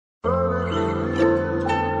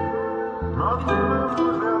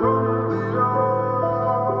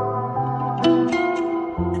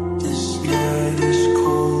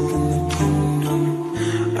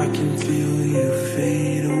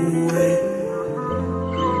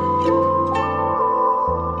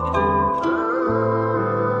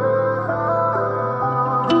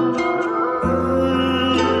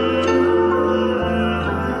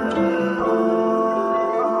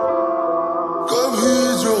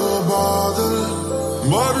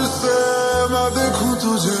बरसे मैं देखूं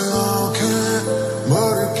तुझे आंखें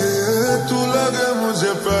भर के, तू लगे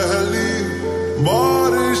मुझे पहली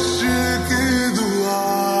बारिश की दुआ।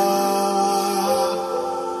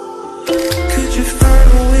 Could you find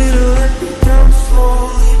a way to let me down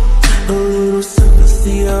slowly? A little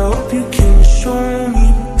sympathy, I hope you can show me.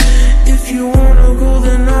 If you wanna go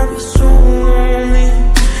then I'll be so lonely.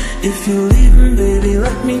 If you're leaving baby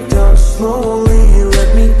let me down slowly. Let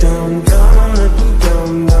me down, down, let me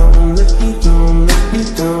down, down. Let me down, let me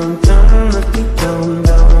down, down. Let me down,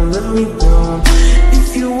 down, let me down.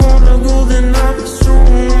 If you wanna go then I'll be so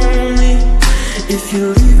lonely. If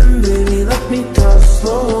you're leaving baby let me down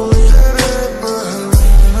slowly. तेरे पहलू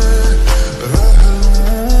में रह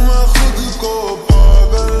लूं मैं खुद को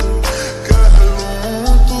पागल कह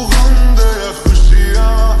लूं, तू गम दे या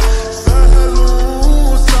खुशियां सह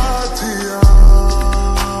लूं साथिया।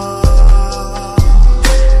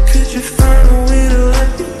 Could you find a way to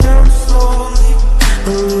let me down slowly?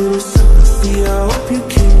 A little sympathy, I hope you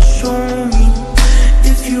can show me.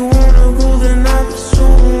 If you wanna go then I'll be so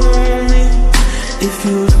lonely. If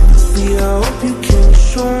you sympathy, I hope you can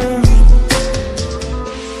show me.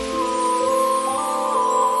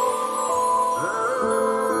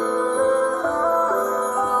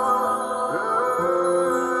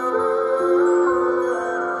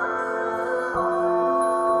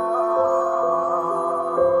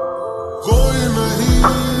 कोई नहीं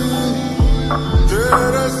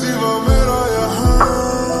तेरे सिवा मेरा यहाँ,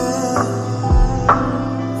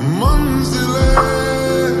 मंजिलें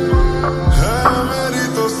है मेरी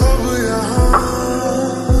तो सब यहाँ।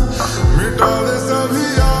 मिटा दे सभी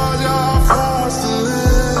आजा फासले,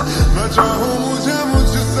 मैं चाहूँ मुझे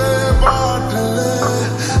मुझसे बांट ले।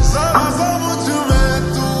 जरा सा मुझ में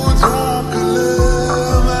तू झांक ले,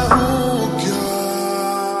 मैं हूँ क्या।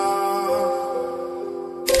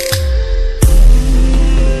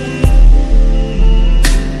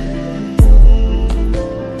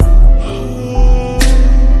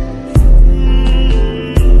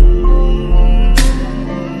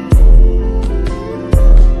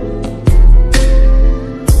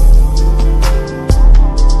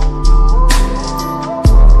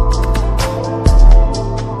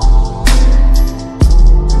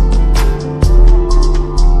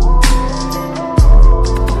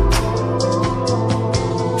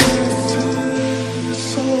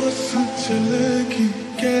 सांस चलेगी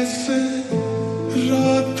कैसे,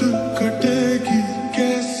 रात कटेगी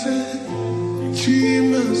कैसे, जी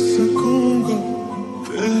मैं सकूंगा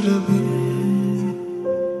तेरे बिन।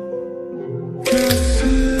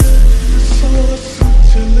 कैसे सांस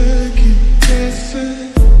चलेगी कैसे,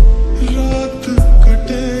 रात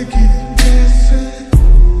कटेगी कैसे,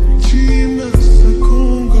 जी मैं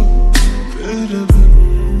सकूंगा तेरे बिन।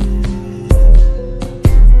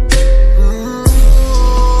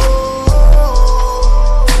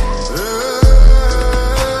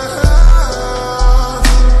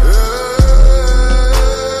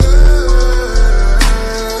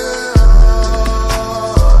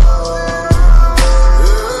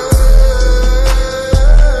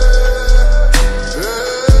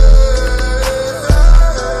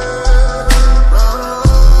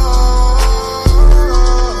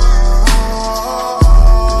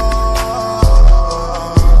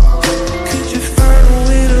 Could you find a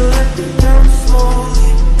way to let me down slowly?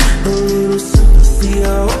 A little sympathy,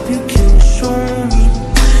 I hope you can show me.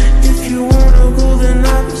 If you wanna go then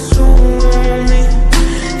I'll be so lonely.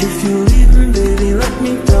 If you're leaving baby let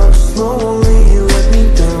me down slowly. Let me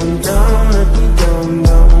down, down, let me down,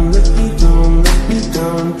 down. Let me down, let me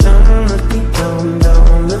down, down. Let me down,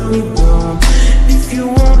 down, let me down. If you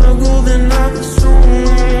wanna go then I'll be so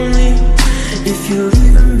lonely. If you're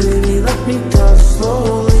leaving baby let me down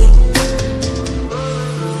slowly.